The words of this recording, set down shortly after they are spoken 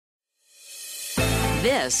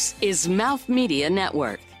This is Mouth Media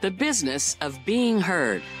Network, the business of being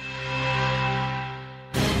heard.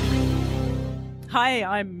 Hi,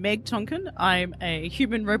 I'm Meg Tonkin. I'm a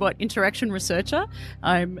human-robot interaction researcher.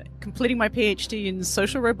 I'm completing my PhD in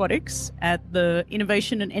social robotics at the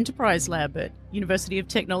Innovation and Enterprise Lab at University of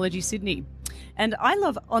Technology, Sydney. And I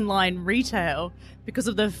love online retail because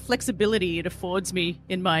of the flexibility it affords me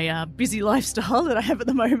in my busy lifestyle that I have at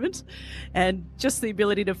the moment, and just the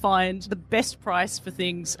ability to find the best price for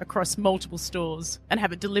things across multiple stores and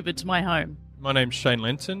have it delivered to my home. My name's Shane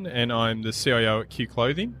Lenton, and I'm the CIO at Q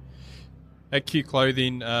Clothing. At Q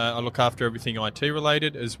Clothing, I look after everything IT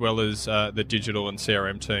related, as well as the digital and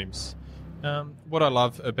CRM teams. What I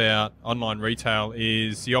love about online retail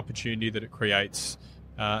is the opportunity that it creates,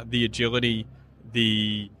 the agility,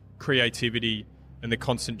 the creativity, and the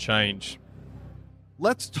constant change.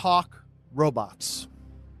 Let's talk robots,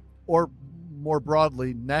 or more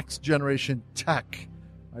broadly, next generation tech.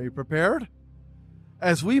 Are you prepared?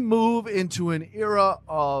 As we move into an era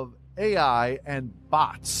of AI and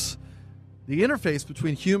bots, the interface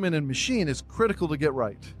between human and machine is critical to get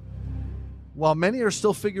right. While many are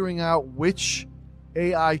still figuring out which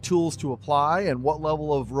AI tools to apply and what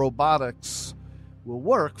level of robotics will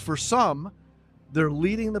work, for some, they're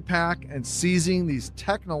leading the pack and seizing these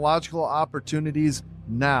technological opportunities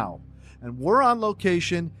now. And we're on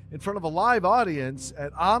location in front of a live audience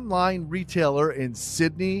at online retailer in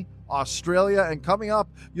Sydney, Australia. And coming up,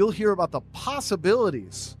 you'll hear about the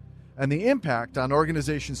possibilities and the impact on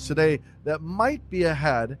organizations today that might be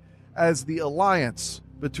ahead as the alliance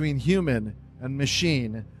between human and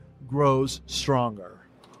machine grows stronger.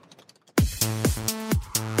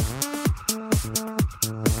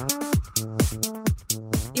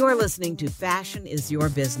 You're listening to Fashion is Your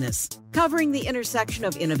Business, covering the intersection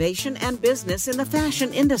of innovation and business in the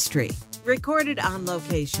fashion industry. Recorded on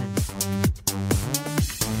location.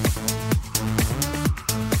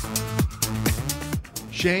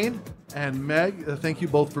 Shane and Meg, thank you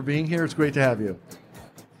both for being here. It's great to have you.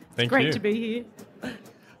 Thank you. Great to be here.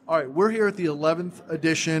 All right, we're here at the 11th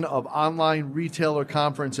edition of Online Retailer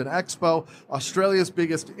Conference and Expo, Australia's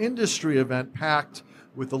biggest industry event, packed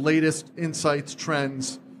with the latest insights,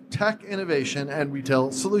 trends, tech innovation, and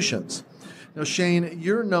retail solutions. Now, Shane,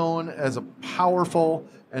 you're known as a powerful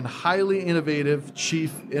and highly innovative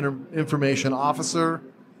Chief Information Officer.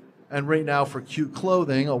 And right now for Q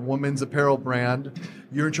Clothing, a women's apparel brand,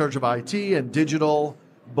 you're in charge of IT and digital,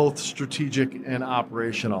 both strategic and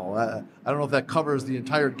operational. I don't know if that covers the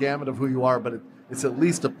entire gamut of who you are, but it's at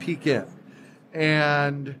least a peek in.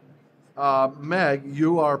 And Meg,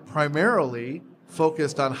 you are primarily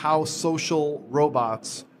focused on how social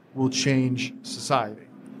robots will change society.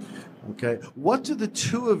 Okay, what do the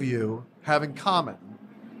two of you have in common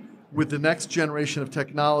with the next generation of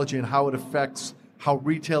technology and how it affects how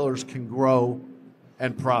retailers can grow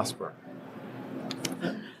and prosper?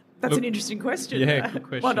 That's an interesting question. Yeah, good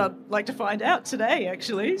question. One I'd like to find out today,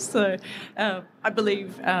 actually. So I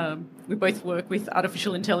believe we both work with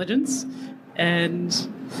artificial intelligence and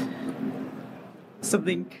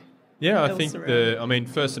something. Yeah, I think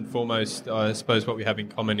first and foremost, I suppose what we have in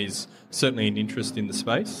common is certainly an interest in the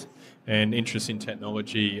space and interest in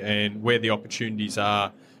technology and where the opportunities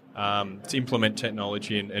are to implement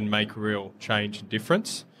technology and make real change and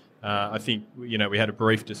difference. I think, we had a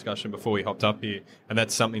brief discussion before we hopped up here, and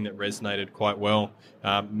that's something that resonated quite well.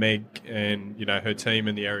 Meg and, her team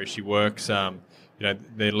and the area she works,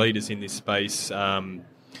 they're leaders in this space, and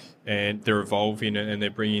they're evolving and they're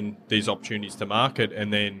bringing these opportunities to market.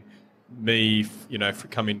 And then me, for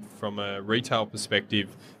coming from a retail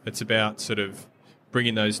perspective, it's about sort of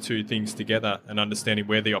bringing those two things together and understanding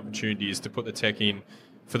where the opportunity is to put the tech in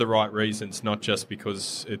for the right reasons, not just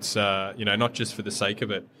because it's, not just for the sake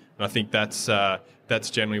of it. And I think that's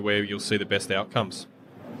generally where you'll see the best outcomes.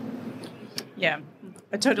 Yeah,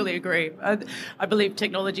 I totally agree. I believe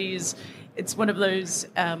technology it's one of those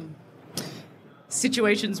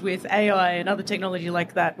situations with AI and other technology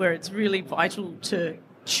like that where it's really vital to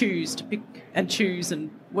pick and choose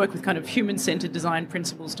and work with kind of human-centered design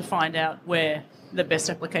principles to find out where the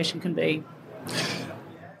best application can be.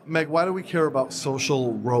 Meg, why do we care about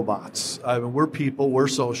social robots? I mean, we're people, we're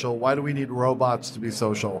social. Why do we need robots to be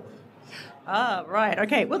social? Right.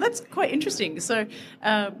 Okay. Well, that's quite interesting. So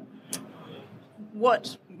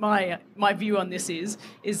what my view on this is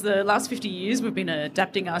the last 50 years we've been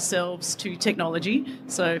adapting ourselves to technology.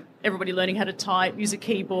 So everybody learning how to type, use a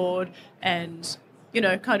keyboard, and,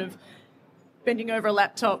 kind of bending over a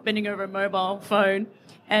laptop, bending over a mobile phone.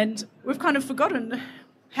 And we've kind of forgotten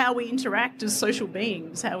how we interact as social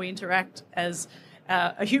beings, how we interact as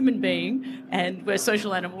a human being, and we're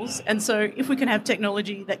social animals. And so if we can have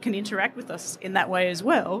technology that can interact with us in that way as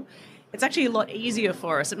well, it's actually a lot easier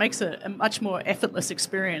for us. It makes a much more effortless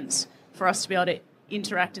experience for us to be able to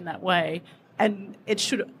interact in that way. And it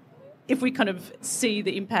should, if we kind of see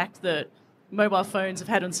the impact that mobile phones have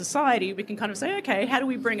had on society, we can kind of say, okay, how do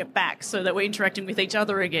we bring it back so that we're interacting with each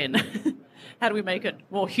other again? How do we make it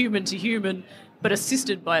more human to human, but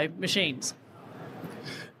assisted by machines?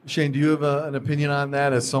 Shane, do you have an opinion on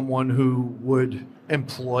that as someone who would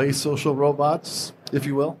employ social robots, if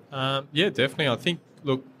you will? Yeah, definitely. I think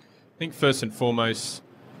first and foremost,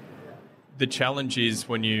 the challenge is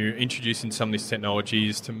when you're introducing some of this technology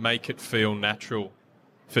is to make it feel natural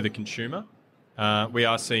for the consumer. We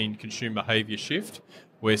are seeing consumer behaviour shift.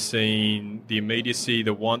 We're seeing the immediacy,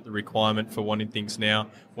 the want, the requirement for wanting things now,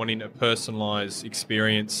 wanting a personalised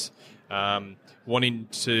experience, wanting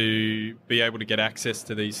to be able to get access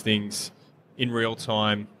to these things in real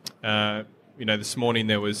time. This morning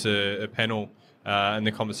there was a panel and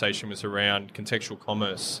the conversation was around contextual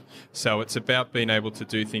commerce. So it's about being able to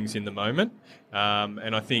do things in the moment.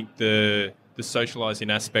 And I think the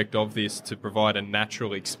socialising aspect of this to provide a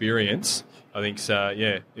natural experience, I think,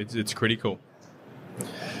 it's critical.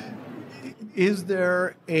 Is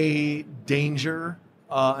there a danger,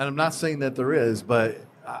 and I'm not saying that there is, but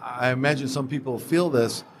I imagine some people feel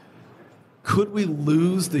this, could we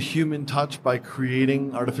lose the human touch by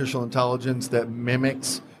creating artificial intelligence that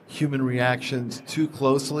mimics human reactions too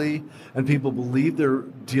closely and people believe they're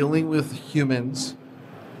dealing with humans?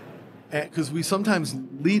 Because we sometimes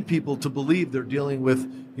lead people to believe they're dealing with,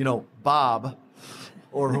 Bob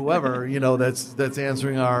or whoever, that's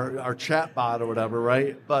answering our chat bot or whatever,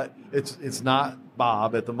 right? But it's not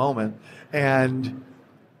Bob at the moment. And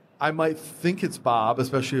I might think it's Bob,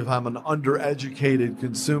 especially if I'm an undereducated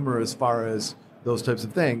consumer as far as those types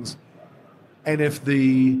of things. And if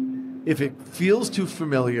it feels too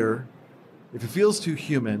familiar, if it feels too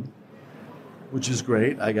human, which is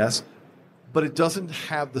great, I guess, but it doesn't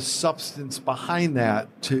have the substance behind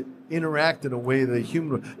that to interact in a way that a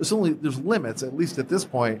human would. There's limits, at least at this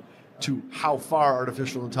point, to how far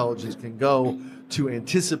artificial intelligence can go to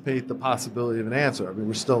anticipate the possibility of an answer. I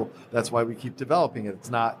mean, that's why we keep developing it. It's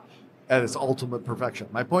not at its ultimate perfection.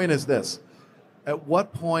 My point is this: at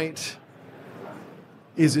what point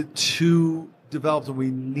is it too developed and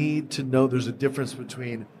we need to know there's a difference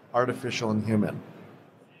between artificial and human?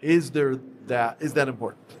 Is that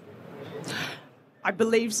important? I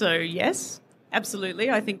believe so, yes,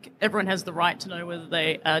 absolutely. I think everyone has the right to know whether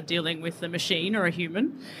they are dealing with a machine or a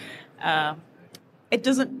human. It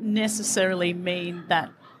doesn't necessarily mean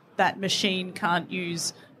that that machine can't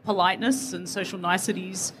use politeness and social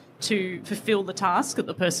niceties to fulfill the task that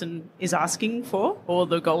the person is asking for or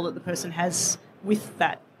the goal that the person has with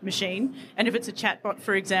that machine. And if it's a chatbot,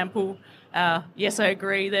 for example, yes, I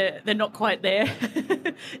agree, they're not quite there.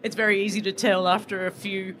 It's very easy to tell after a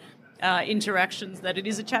few interactions that it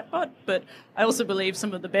is a chatbot, but I also believe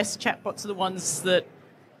some of the best chatbots are the ones that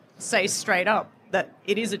say straight up that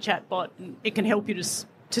it is a chatbot and it can help you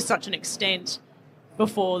to such an extent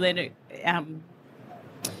before it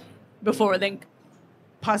then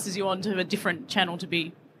passes you on to a different channel to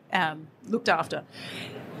be looked after.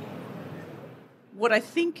 What I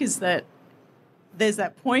think is that there's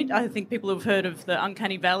that point, I think people have heard of the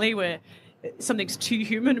uncanny valley where something's too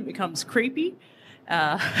human and becomes creepy.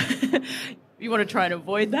 You want to try and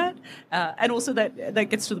avoid that. And also that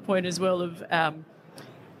gets to the point as well of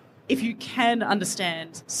if you can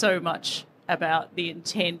understand so much about the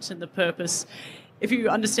intent and the purpose, if you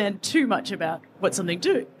understand too much about what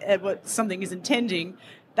something is intending,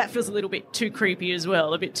 that feels a little bit too creepy as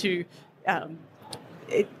well, a bit too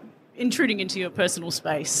intruding into your personal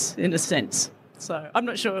space in a sense. So I'm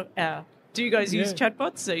not sure. Do you guys use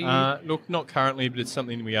chatbots? Look, not currently, but it's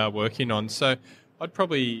something we are working on. So I'd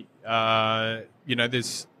probably,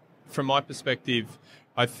 there's, from my perspective,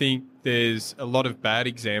 I think there's a lot of bad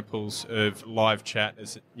examples of live chat,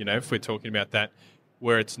 as if we're talking about that,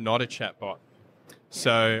 where it's not a chatbot.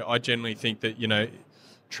 So I generally think that,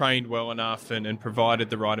 trained well enough and provided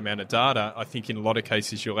the right amount of data, I think in a lot of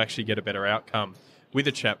cases you'll actually get a better outcome with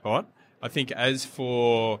a chatbot. I think as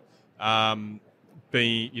for where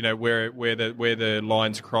the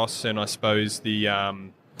lines cross, and I suppose the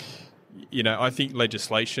I think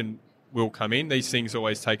legislation will come in. These things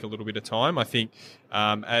always take a little bit of time. I think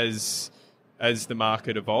as the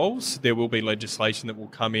market evolves, there will be legislation that will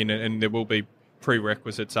come in, and there will be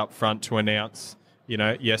prerequisites up front to announce,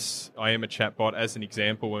 yes, I am a chatbot, as an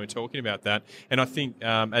example when we're talking about that. And I think,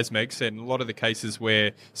 as Meg said, in a lot of the cases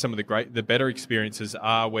where some of the better experiences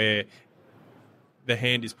are where the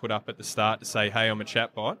hand is put up at the start to say, hey, I'm a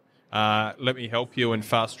chatbot. Let me help you and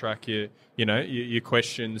fast track your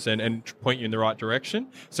questions and point you in the right direction.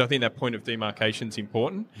 So I think that point of demarcation is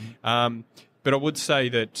important. But I would say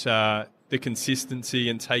that the consistency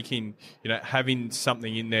and having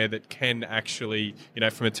something in there that can actually,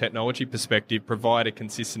 from a technology perspective, provide a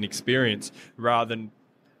consistent experience rather than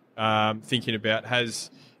thinking about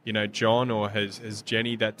has John or has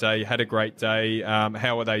Jenny that day had a great day,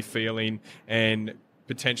 how are they feeling, and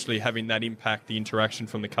potentially having that impact the interaction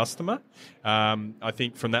from the customer. I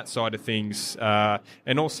think from that side of things,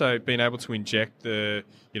 and also being able to inject the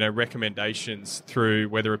recommendations through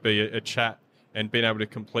whether it be a chat and being able to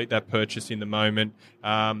complete that purchase in the moment,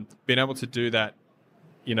 being able to do that,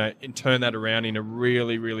 and turn that around in a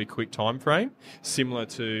really, really quick time frame, similar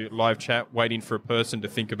to live chat, waiting for a person to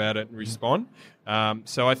think about it and respond.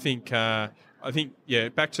 So I think,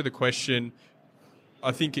 back to the question,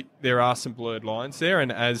 I think there are some blurred lines there, and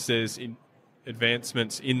as there's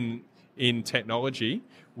advancements in technology,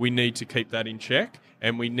 we need to keep that in check.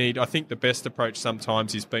 And I think the best approach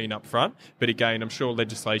sometimes is being upfront. But again, I'm sure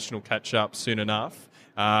legislation will catch up soon enough.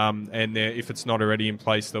 And if it's not already in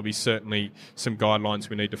place, there'll be certainly some guidelines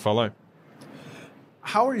we need to follow.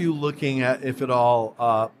 How are you looking at, if at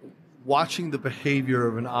all, watching the behavior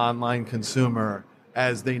of an online consumer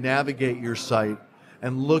as they navigate your site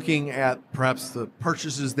and looking at perhaps the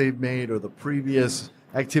purchases they've made or the previous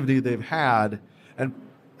activity they've had and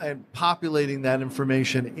populating that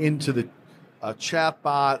information into the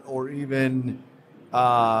chatbot or even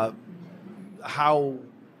how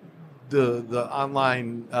the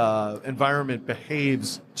online environment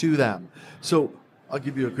behaves to them? So I'll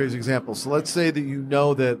give you a crazy example. So let's say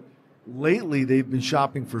that that lately they've been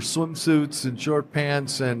shopping for swimsuits and short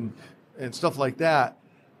pants and stuff like that.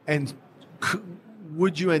 And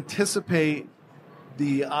would you anticipate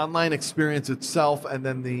the online experience itself and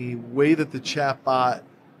then the way that the chatbot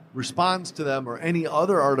responds to them or any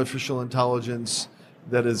other artificial intelligence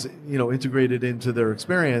that is integrated into their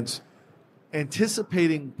experience,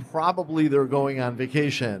 anticipating probably they're going on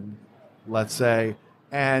vacation, let's say,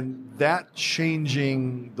 and that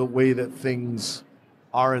changing the way that things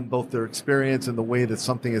are in both their experience and the way that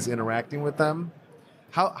something is interacting with them?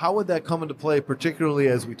 How would that come into play, particularly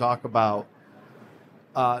as we talk about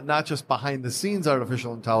not just behind the scenes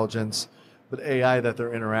artificial intelligence, but AI that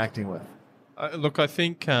they're interacting with? Look, I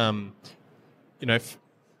think, a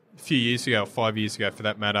few years ago, 5 years ago for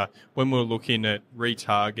that matter, when we were looking at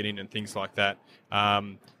retargeting and things like that,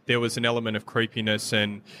 there was an element of creepiness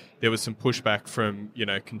and there was some pushback from,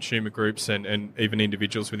 consumer groups and even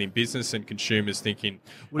individuals within business and consumers thinking...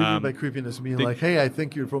 What do you mean by creepiness? You mean like, hey, I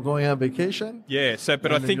think you're going on vacation? Yeah,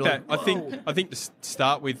 but I think to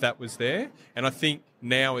start with that was there, and I think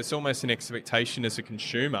now it's almost an expectation as a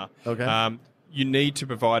consumer. Okay. You need to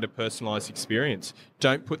provide a personalised experience.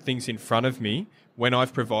 Don't put things in front of me when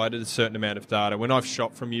I've provided a certain amount of data. When I've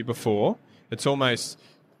shopped from you before, it's almost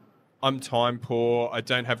I'm time poor. I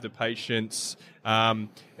don't have the patience, and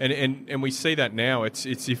we see that now. It's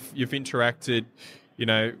if you've interacted,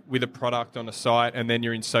 with a product on a site, and then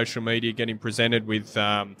you're in social media getting presented with.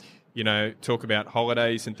 Talk about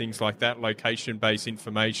holidays and things like that, location-based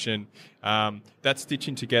information. That's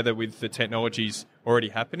stitching together with the technologies already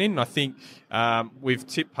happening. And I think we've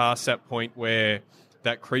tipped past that point where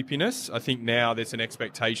that creepiness, I think now there's an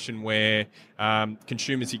expectation where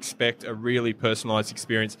consumers expect a really personalised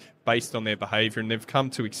experience based on their behaviour, and they've come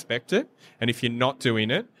to expect it. And if you're not doing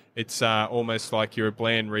it, it's almost like you're a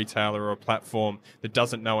bland retailer or a platform that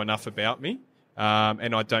doesn't know enough about me.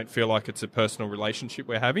 And I don't feel like it's a personal relationship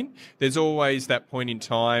we're having. There's always that point in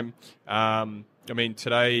time.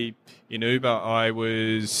 Today in Uber, I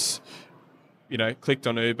was, clicked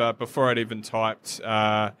on Uber before I'd even typed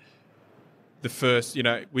the first,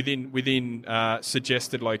 within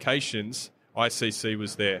suggested locations, ICC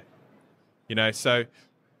was there. So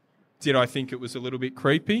did I think it was a little bit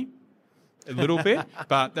creepy? A little bit,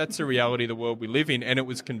 but that's the reality of the world we live in, and it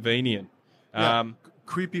was convenient. Yeah.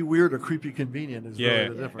 Creepy weird or creepy convenient is really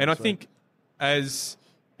the difference. And I think as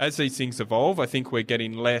these things evolve, I think we're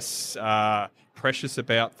getting less precious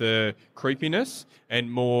about the creepiness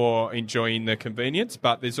and more enjoying the convenience.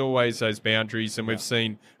 But there's always those boundaries, and we've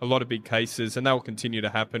seen a lot of big cases, and they will continue to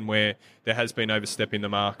happen where there has been overstepping the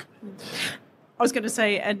mark. I was going to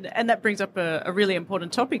say, and that brings up a really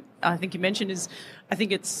important topic I think you mentioned is, I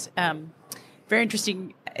think it's very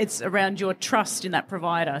interesting. It's around your trust in that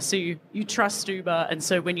provider. So you trust Uber, and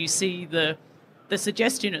so when you see the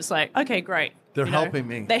suggestion, it's like, okay, great. They're helping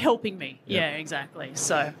me. They're helping me. Yeah, exactly.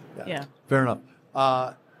 So, yeah. Fair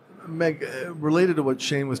enough. Meg, related to what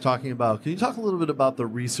Shane was talking about, can you talk a little bit about the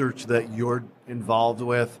research that you're involved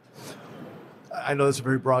with? I know that's a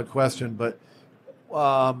very broad question, but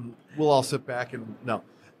we'll all sit back and no.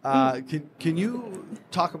 Can you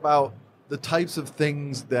talk about the types of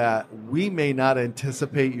things that we may not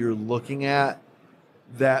anticipate you're looking at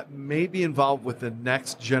that may be involved with the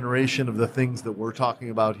next generation of the things that we're talking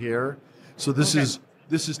about here? So this is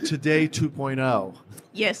today 2.0.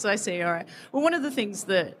 Yes, I see. All right. Well, one of the things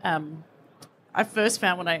that I first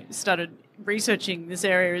found when I started researching this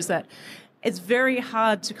area is that it's very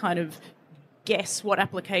hard to kind of guess what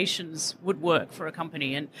applications would work for a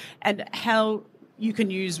company and how you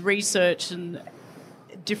can use research in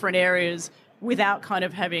different areas without kind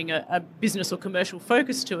of having a business or commercial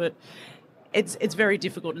focus to it. It's very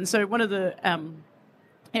difficult. And so one of the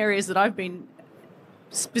areas that I've been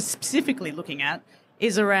specifically looking at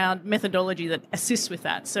is around methodology that assists with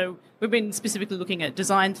that. So we've been specifically looking at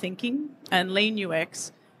design thinking and lean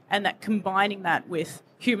UX, and that combining that with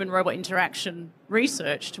human-robot interaction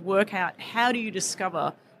research to work out how do you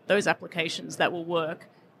discover those applications that will work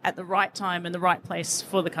at the right time and the right place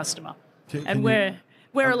for the customer.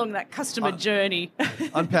 Where along that customer journey.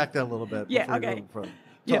 Unpack that a little bit. Yeah, okay.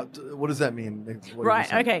 What does that mean?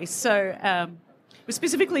 Right, okay. So we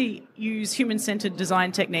specifically use human-centered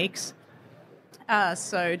design techniques.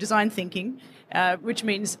 So design thinking, which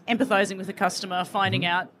means empathizing with the customer, finding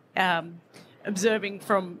out, observing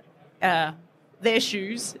from their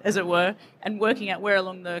shoes, as it were, and working out where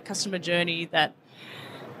along the customer journey that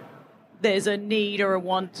there's a need or a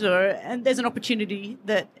want, and there's an opportunity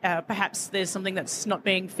that perhaps there's something that's not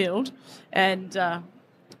being filled, and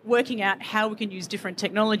working out how we can use different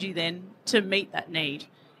technology then to meet that need.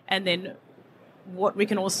 And then what we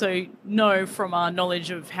can also know from our knowledge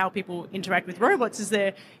of how people interact with robots is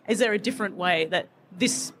there a different way that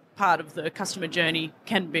this part of the customer journey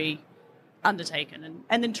can be undertaken,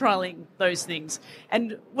 and then trialing those things.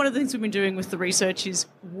 And one of the things we've been doing with the research is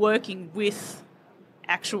working with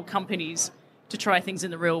actual companies to try things in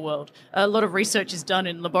the real world. A lot of research is done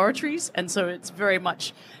in laboratories, and so it's very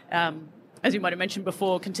much, as you might have mentioned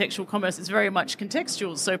before, contextual commerce is very much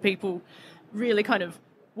contextual, so people really kind of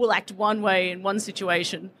will act one way in one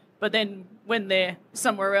situation, but then when they're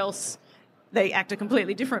somewhere else, they act a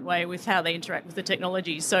completely different way with how they interact with the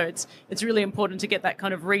technology. So it's really important to get that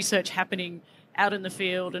kind of research happening out in the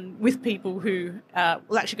field and with people who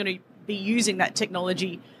will actually going to be using that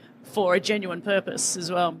technology for a genuine purpose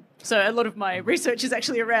as well. So a lot of my research is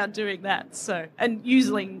actually around doing that. So and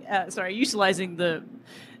utilizing the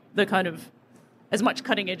kind of as much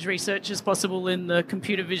cutting edge research as possible in the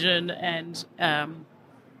computer vision and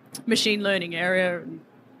machine learning area. And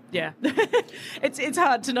yeah, it's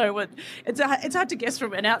hard to know it's hard to guess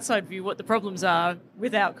from an outside view what the problems are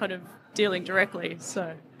without kind of dealing directly.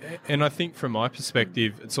 So, and I think from my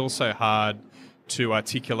perspective, it's also hard to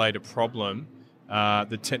articulate a problem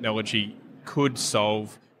the technology could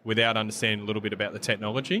solve without understanding a little bit about the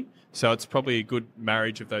technology. So it's probably a good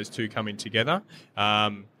marriage of those two coming together.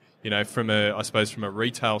 From a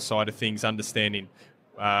retail side of things, understanding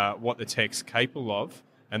what the tech's capable of,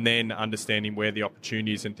 and then understanding where the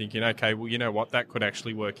opportunity is and thinking, okay, well, you know what, that could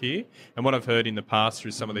actually work here. And what I've heard in the past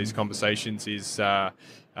through some of these conversations is, some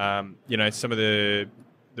of the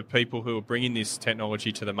people who are bringing this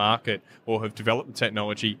technology to the market or have developed the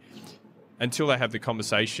technology, until they have the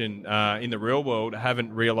conversation in the real world,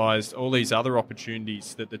 haven't realised all these other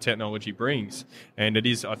opportunities that the technology brings. And it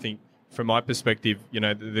is, I think, from my perspective,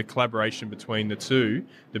 the collaboration between the two,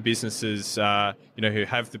 the businesses, who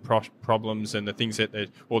have the problems and the things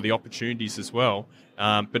or the opportunities as well.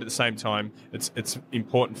 But at the same time, it's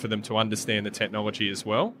important for them to understand the technology as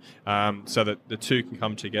well, so that the two can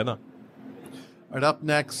come together. All right, up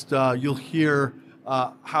next, you'll hear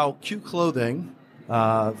how Q Clothing,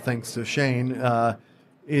 thanks to Shane,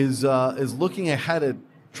 is looking ahead at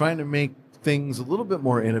trying to make things a little bit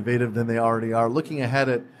more innovative than they already are, looking ahead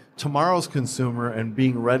at tomorrow's consumer and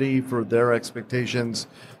being ready for their expectations.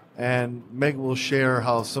 And Meg will share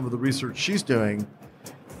how some of the research she's doing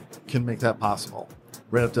can make that possible.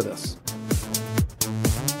 Right up to this.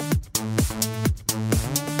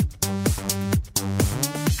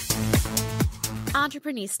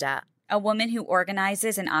 Entreprenista, a woman who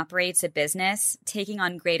organizes and operates a business, taking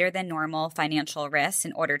on greater than normal financial risks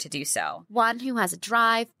in order to do so. One who has a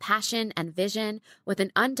drive, passion, and vision with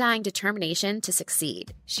an undying determination to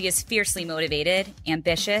succeed. She is fiercely motivated,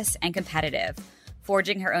 ambitious, and competitive,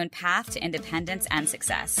 forging her own path to independence and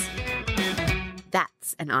success.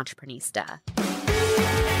 That's an Entreprenista.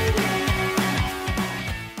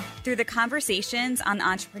 Through the conversations on the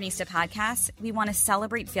Entreprenista podcast, we want to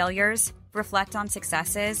celebrate failures, reflect on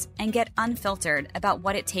successes, and get unfiltered about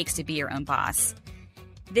what it takes to be your own boss.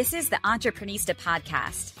 This is the Entreprenista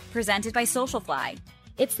podcast, presented by Socialfly.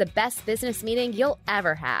 It's the best business meeting you'll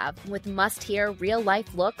ever have, with must-hear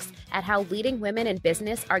real-life looks at how leading women in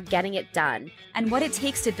business are getting it done. And what it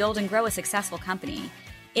takes to build and grow a successful company.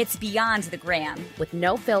 It's beyond the gram, with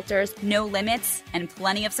no filters, no limits, and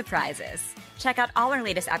plenty of surprises. Check out all our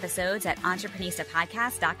latest episodes at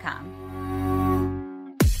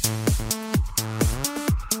entreprenistapodcast.com.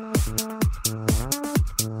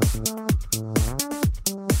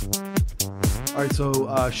 All right,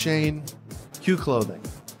 so Shane, Q Clothing.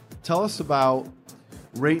 Tell us about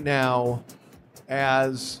right now,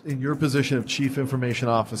 as in your position of Chief Information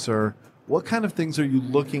Officer, what kind of things are you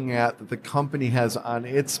looking at that the company has on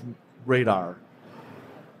its radar?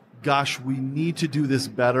 Gosh, we need to do this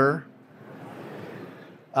better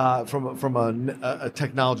from a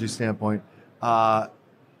technology standpoint,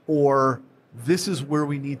 or this is where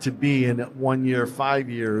we need to be in 1 year, 5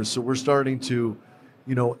 years. So we're starting to,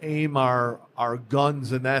 aim our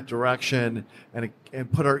guns in that direction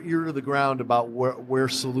and put our ear to the ground about where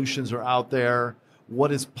solutions are out there,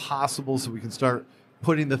 what is possible, so we can start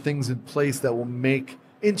putting the things in place that will make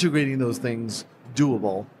integrating those things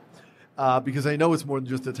doable. Because I know it's more than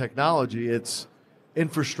just the technology, it's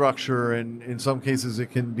infrastructure, and in some cases it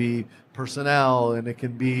can be personnel, and it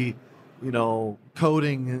can be,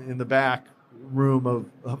 coding in the back room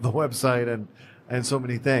of the website, and so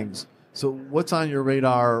many things. So what's on your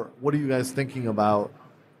radar? What are you guys thinking about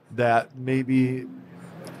that maybe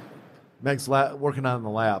Meg's working on in the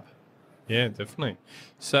lab? Yeah, definitely.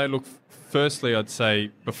 So look, firstly, I'd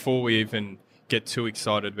say before we even get too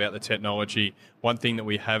excited about the technology, one thing that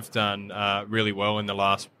we have done really well in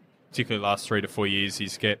particularly last 3 to 4 years,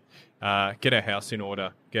 is get our house in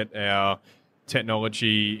order, get our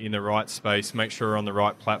technology in the right space, make sure we're on the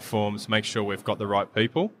right platforms, make sure we've got the right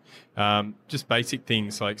people. Just basic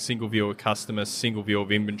things like single view of customer, single view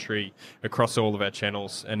of inventory across all of our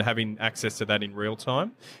channels, and having access to that in real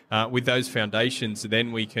time. With those foundations,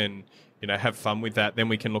 then we can have fun with that. Then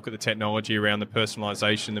we can look at the technology around the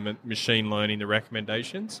personalization, the machine learning, the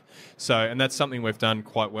recommendations. And that's something we've done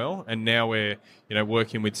quite well. And now we're,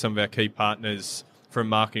 working with some of our key partners from a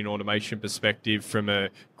marketing automation perspective, from a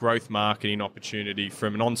growth marketing opportunity,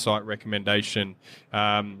 from an on-site recommendation,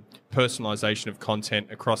 personalization of content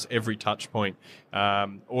across every touch point,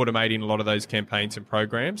 automating a lot of those campaigns and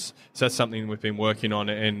programs. So that's something we've been working on.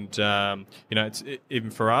 And, it's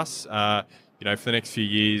even for us, for the next few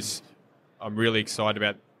years, I'm really excited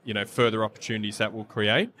about, further opportunities that will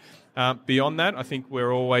create. Beyond that, I think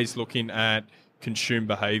we're always looking at consumer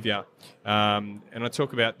behaviour. And I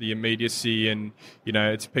talk about the immediacy, and,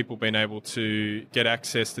 it's people being able to get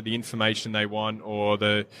access to the information they want, or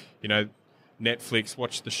the, Netflix,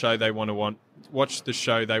 watch the show they want to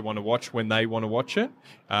watch when they want to watch it.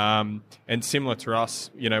 And similar to us,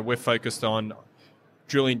 we're focused on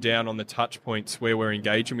drilling down on the touch points where we're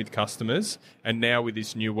engaging with customers. And now with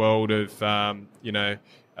this new world of,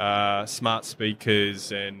 smart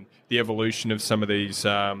speakers and the evolution of some of these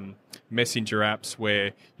messenger apps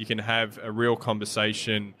where you can have a real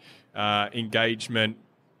conversation, engagement,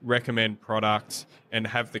 recommend products, and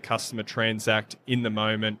have the customer transact in the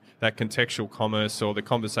moment, that contextual commerce or the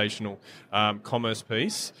conversational commerce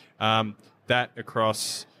piece, that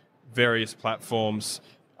across various platforms.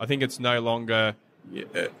 I think it's no longer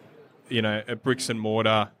a bricks and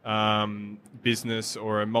mortar business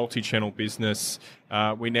or a multi-channel business.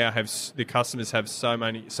 We now have the customers have so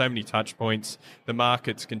many touch points. The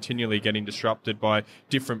market's continually getting disrupted by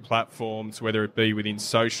different platforms, whether it be within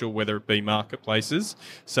social, whether it be marketplaces.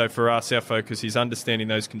 So for us, our focus is understanding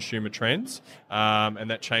those consumer trends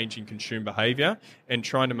and that change in consumer behaviour, and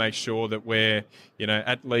trying to make sure that we're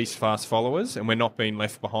at least fast followers and we're not being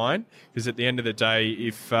left behind. Because at the end of the day,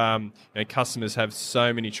 if customers have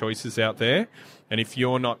so many choices out there, and if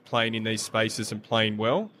you're not playing in these spaces and playing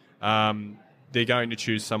well, they're going to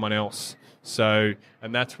choose someone else. So,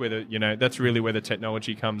 and that's where that's really where the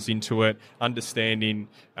technology comes into it. Understanding,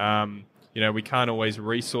 we can't always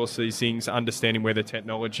resource these things. Understanding where the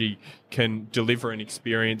technology can deliver an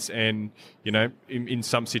experience, and in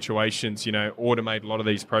some situations, automate a lot of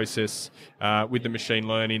these processes with the machine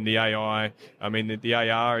learning, the AI. I mean, the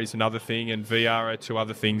AR is another thing, and VR are two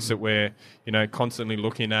other things that we're constantly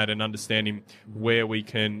looking at and understanding where we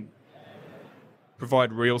can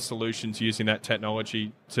provide real solutions using that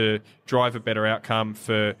technology to drive a better outcome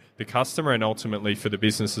for the customer and ultimately for the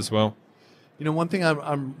business as well. One thing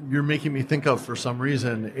you're making me think of for some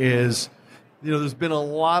reason is, there's been a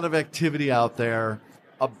lot of activity out there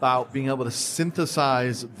about being able to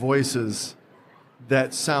synthesize voices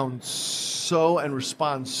that sound so and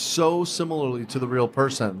respond so similarly to the real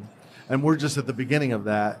person. And we're just at the beginning of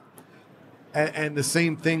that. And the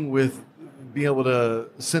same thing with being able to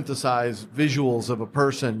synthesize visuals of a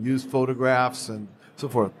person, use photographs and so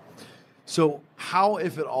forth. So how,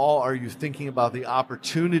 if at all, are you thinking about the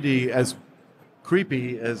opportunity, as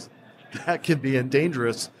creepy as that can be and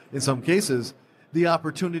dangerous in some cases, the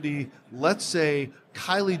opportunity, let's say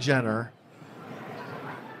Kylie Jenner,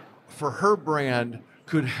 for her brand,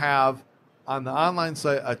 could have on the online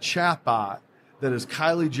site a chatbot that is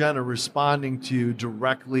Kylie Jenner responding to you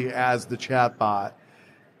directly as the chatbot,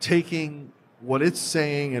 taking what it's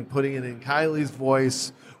saying and putting it in Kylie's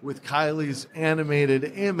voice with Kylie's animated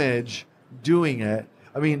image doing it.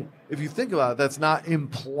 I mean, if you think about it, that's not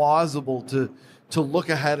implausible to look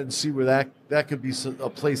ahead and see where that could be a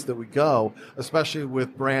place that we go, especially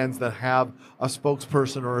with brands that have a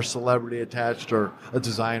spokesperson or a celebrity attached or a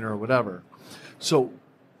designer or whatever. So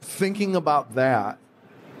thinking about that,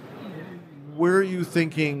 where are you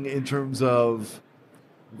thinking in terms of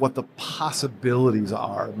what the possibilities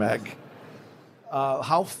are, Meg?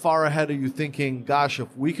 How far ahead are you thinking, gosh,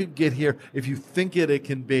 if we could get here, if you think it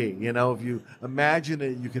can be, if you imagine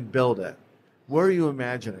it, you can build it. Where are you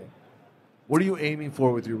imagining? What are you aiming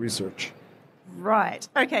for with your research? Right.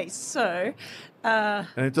 Okay, so... and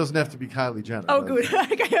it doesn't have to be Kylie Jenner. Oh, good.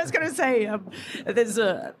 Okay, I was going to say there's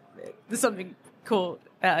something called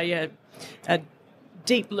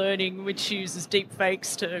deep learning, which uses deep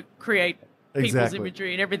fakes to create people's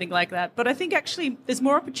imagery and everything like that. But I think actually there's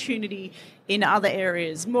more opportunity in other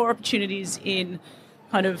areas, more opportunities in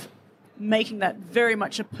kind of making that very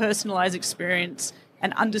much a personalized experience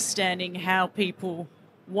and understanding how people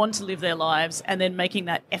want to live their lives and then making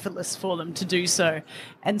that effortless for them to do so.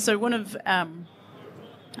 And so one of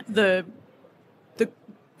the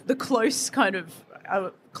close kind of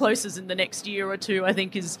closest in the next year or two, I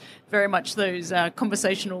think, is very much those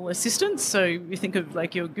conversational assistants. So you think of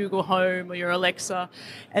like your Google Home or your Alexa,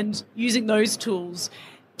 and using those tools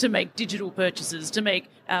to make digital purchases, to make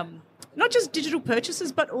not just digital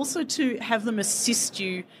purchases, but also to have them assist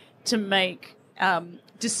you to make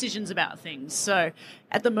decisions about things. So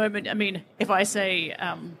at the moment, I mean, if I say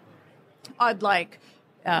I'd like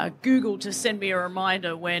Google to send me a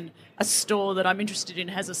reminder when a store that I'm interested in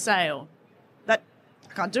has a sale, that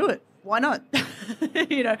I can't do it. Why not?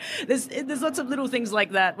 There's lots of little things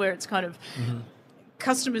like that where it's kind of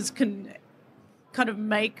customers can kind of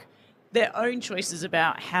make their own choices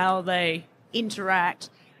about how they interact,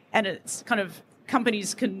 and it's kind of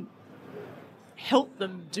companies can help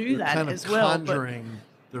them do that kind of as well.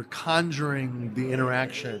 They're conjuring the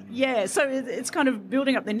interaction. Yeah, so it's kind of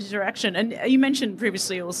building up the interaction. And you mentioned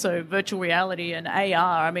previously also virtual reality and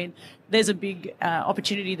AR. I mean, there's a big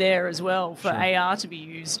opportunity there as well for AR to be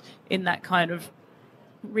used in that kind of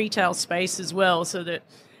retail space as well, so that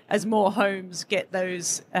as more homes get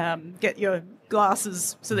those, get your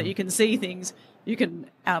glasses so that you can see things, you can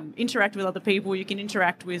interact with other people, you can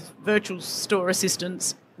interact with virtual store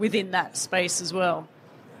assistants within that space as well.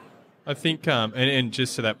 I think, and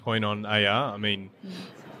just to that point on AR, I mean,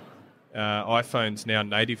 iPhones now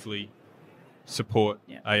natively support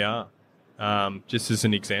AR. Just as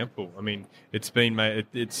an example, I mean, it's been made.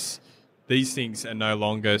 These things are no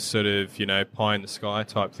longer sort of pie in the sky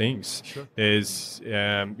type things. Sure. There's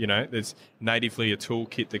there's natively a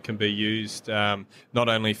toolkit that can be used not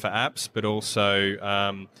only for apps but also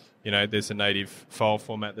there's a native file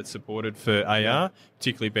format that's supported for AR.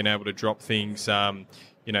 Particularly being able to drop things.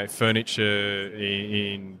 Furniture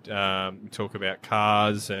in talk about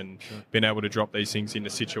cars and being able to drop these things into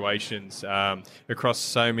situations across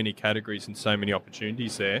so many categories and so many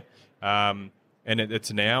opportunities there. And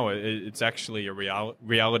it's actually a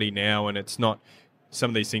reality now, and it's not, some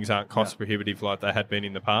of these things aren't cost prohibitive like they had been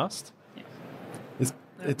in the past.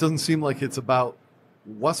 It doesn't seem like it's about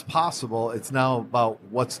what's possible, it's now about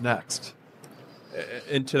what's next.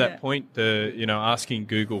 And to that point, asking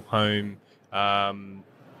Google Home,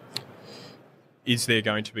 is there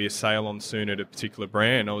going to be a sale on soon at a particular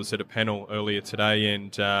brand? I was at a panel earlier today,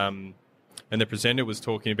 and the presenter was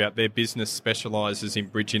talking about their business specialises in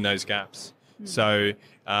bridging those gaps. So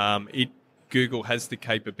Google has the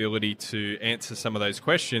capability to answer some of those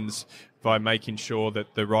questions by making sure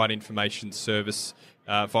that the right information service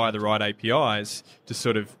via the right APIs to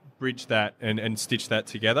sort of bridge that and stitch that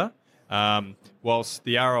together. Whilst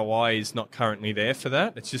the ROI is not currently there for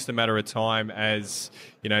that, it's just a matter of time as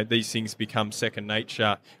these things become second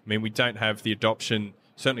nature. I mean, we don't have the adoption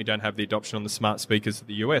certainly don't have the adoption on the smart speakers that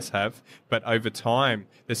the US have, but over time,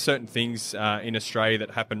 there's certain things in Australia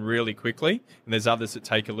that happen really quickly, and there's others that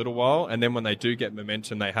take a little while, and then when they do get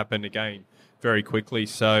momentum, they happen again very quickly.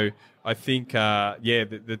 So I think,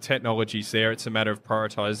 the technology's there. It's a matter of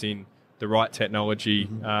prioritising the right technology,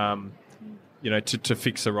 to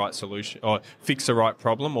fix the right solution, or fix the right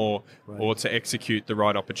problem, or to execute the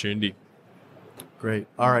right opportunity. Great.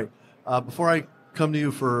 All right. Before I come to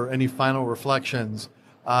you for any final reflections,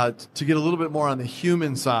 to get a little bit more on the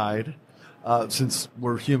human side, since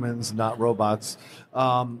we're humans, not robots,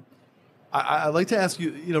 I'd like to ask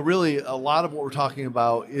you, really a lot of what we're talking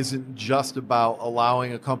about isn't just about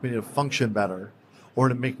allowing a company to function better or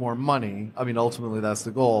to make more money. I mean, ultimately that's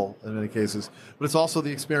the goal in many cases, but it's also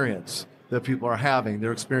the experience that people are having,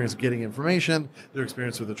 their experience getting information, their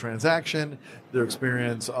experience with the transaction, their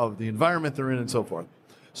experience of the environment they're in, and so forth.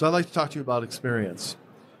 So I'd like to talk to you about experience.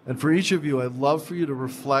 And for each of you, I'd love for you to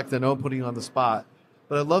reflect. I know I'm putting you on the spot,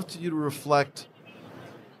 but I'd love you to reflect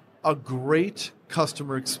a great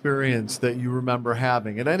customer experience that you remember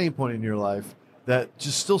having at any point in your life that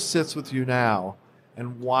just still sits with you now,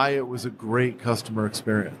 and why it was a great customer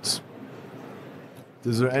experience.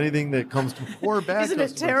 Is there anything that comes to or bad? Isn't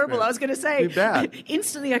it terrible? Experience? I was going to say, bad.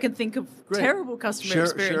 Instantly I can think of terrible customer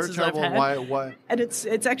experiences share terrible, I've had. Why? And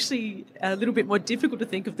it's actually a little bit more difficult to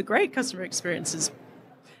think of the great customer experiences.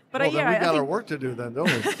 But Well, then we got our work to do then,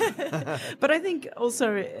 don't we? But I think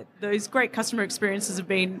also those great customer experiences have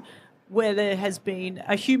been where there has been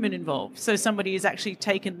a human involved. So somebody has actually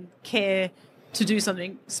taken care to do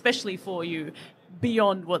something specially for you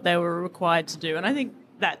beyond what they were required to do. And I think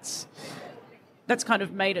that's kind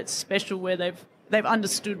of made it special, where they've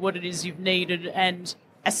understood what it is you've needed and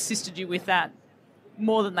assisted you with that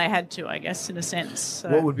more than they had to, I guess, in a sense. So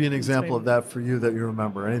what would be an example of that for you that you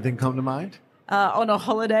remember? Anything come to mind? On a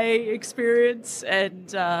holiday experience,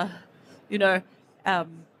 and not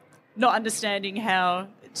understanding how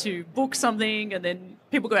to book something, and then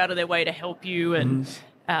people go out of their way to help you and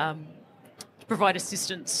provide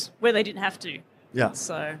assistance where they didn't have to. Yeah.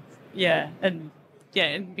 So and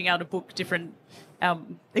being able to book different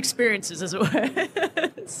experiences, as it were.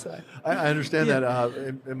 So I understand that.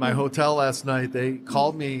 In my hotel last night, they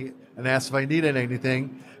called me and asked if I needed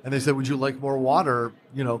anything, and they said, "Would you like more water?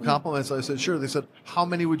 Compliments." I said, "Sure." They said, "How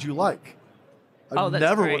many would you like?" I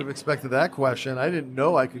never would have expected that question. I didn't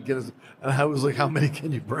know I could get and I was like, "How many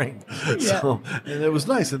can you bring?" So, and it was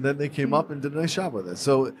nice. And then they came up and did a nice job with it.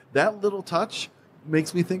 So that little touch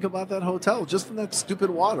makes me think about that hotel just from that stupid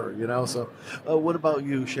water, So, what about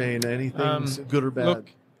you, Shane? Anything good or bad?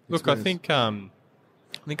 Look, I think I'd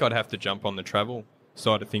have to jump on the travel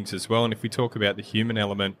side of things as well. And if we talk about the human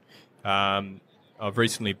element, I've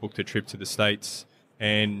recently booked a trip to the States,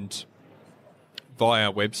 and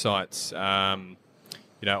via websites,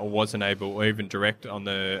 I wasn't able, or even direct on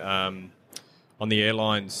the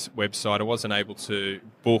airline's website, I wasn't able to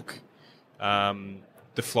book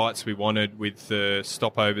the flights we wanted with the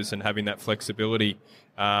stopovers and having that flexibility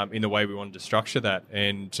in the way we wanted to structure that.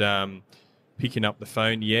 And picking up the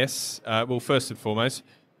phone, yes. First and foremost,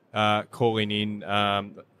 calling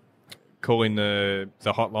the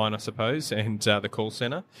hotline, I suppose, and the call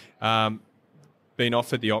centre. Being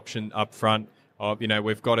offered the option up front of,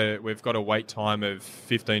 we've got a wait time of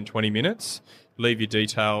 15, 20 minutes. Leave your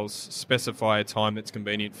details, specify a time that's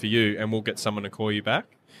convenient for you, and we'll get someone to call you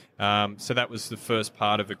back. So that was the first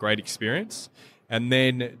part of a great experience. And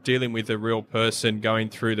then dealing with a real person, going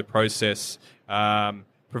through the process,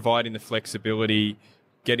 providing the flexibility,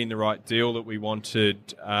 getting the right deal that we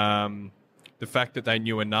wanted. The fact that they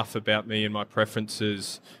knew enough about me and my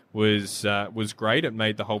preferences was great. It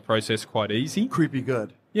made the whole process quite easy. Creepy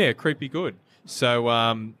good. Yeah, creepy good. So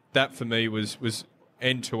that for me was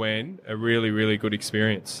end to end a really, really good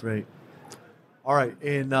experience. Great. All right.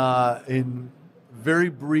 In very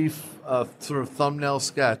brief sort of thumbnail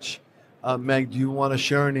sketch, Meg, do you want to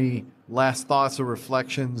share any last thoughts or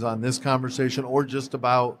reflections on this conversation, or just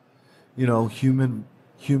about human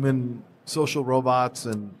social robots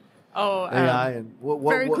and AI and what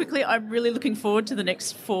quickly, I'm really looking forward to the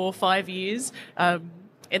next 4 or 5 years.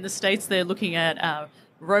 In the States, they're looking at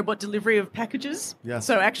robot delivery of packages. Yes.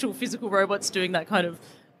 So actual physical robots doing that kind of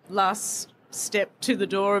last step to the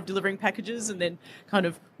door of delivering packages, and then kind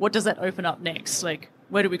of what does that open up next? Like,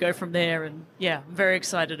 where do we go from there? And I'm very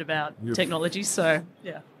excited about technology. So,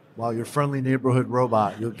 Wow, your friendly neighborhood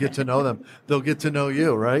robot. You'll get to know them. They'll get to know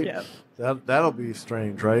you, right? Yeah. That'll be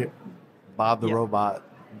strange, right? Bob the robot.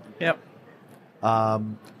 Yep.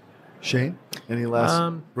 Shane, any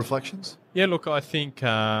last reflections? Yeah, look, I think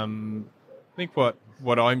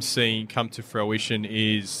what I'm seeing come to fruition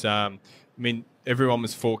is, everyone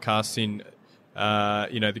was forecasting,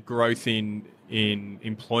 the growth in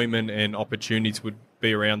employment and opportunities would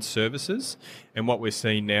be around services. And what we're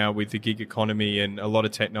seeing now with the gig economy and a lot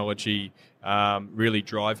of technology really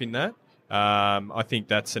driving that, I think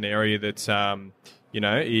that's an area that's,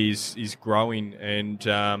 is growing. And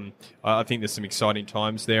I think there's some exciting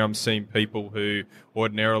times there. I'm seeing people who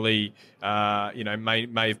ordinarily,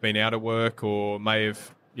 may have been out of work or may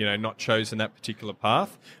have, not chosen that particular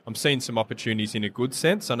path. I'm seeing some opportunities in a good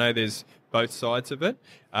sense. I know there's both sides of it.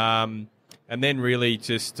 And then really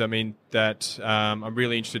I'm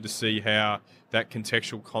really interested to see how that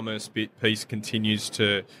contextual commerce piece continues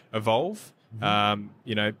to evolve.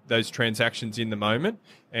 Those transactions in the moment.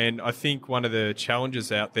 And I think one of the challenges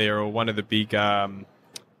out there, or one of the big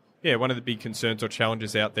concerns or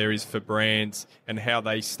challenges out there is for brands and how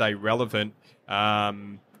they stay relevant,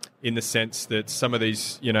 in the sense that some of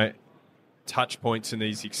these, touch points and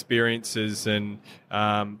these experiences and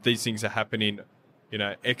these things are happening,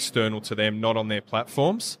 external to them, not on their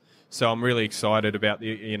platforms. So I'm really excited about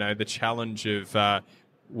the challenge of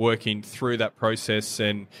working through that process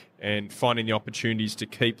and finding the opportunities to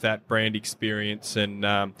keep that brand experience and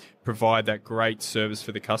provide that great service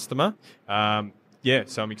for the customer.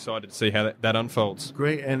 So I'm excited to see how that unfolds.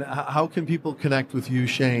 Great. And how can people connect with you,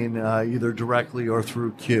 Shane, either directly or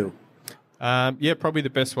through Q? Probably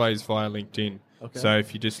the best way is via LinkedIn. Okay. So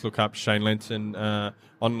if you just look up Shane Lenton on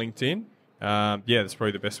LinkedIn, that's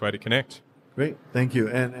probably the best way to connect. Great. Thank you.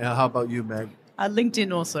 And how about you, Meg?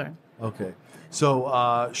 LinkedIn also. Okay.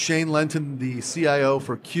 So Shane Lenton, the CIO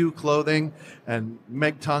for Q Clothing, and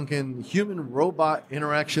Meg Tonkin, human-robot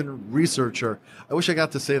interaction researcher. I wish I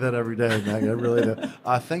got to say that every day, Meg. I really do.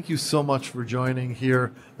 Thank you so much for joining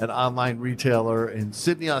here at Online Retailer in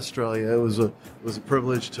Sydney, Australia. It was a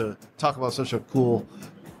privilege to talk about such a cool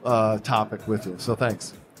topic with you. So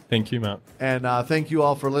thanks. Thank you, Mark. And thank you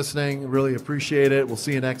all for listening. Really appreciate it. We'll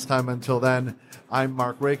see you next time. Until then, I'm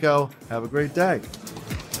Marc Raco. Have a great day.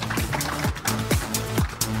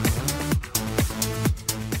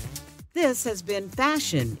 This has been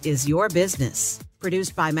Fashion is Your Business,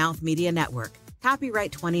 produced by Mouth Media Network.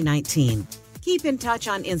 Copyright 2019. Keep in touch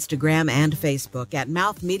on Instagram and Facebook at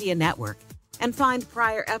Mouth Media Network, and find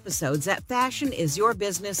prior episodes at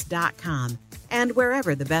fashionisyourbusiness.com and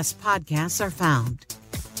wherever the best podcasts are found.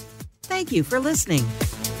 Thank you for listening.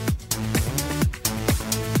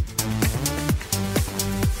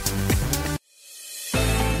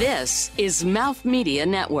 This is Mouth Media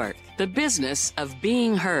Network, the business of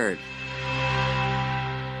being heard.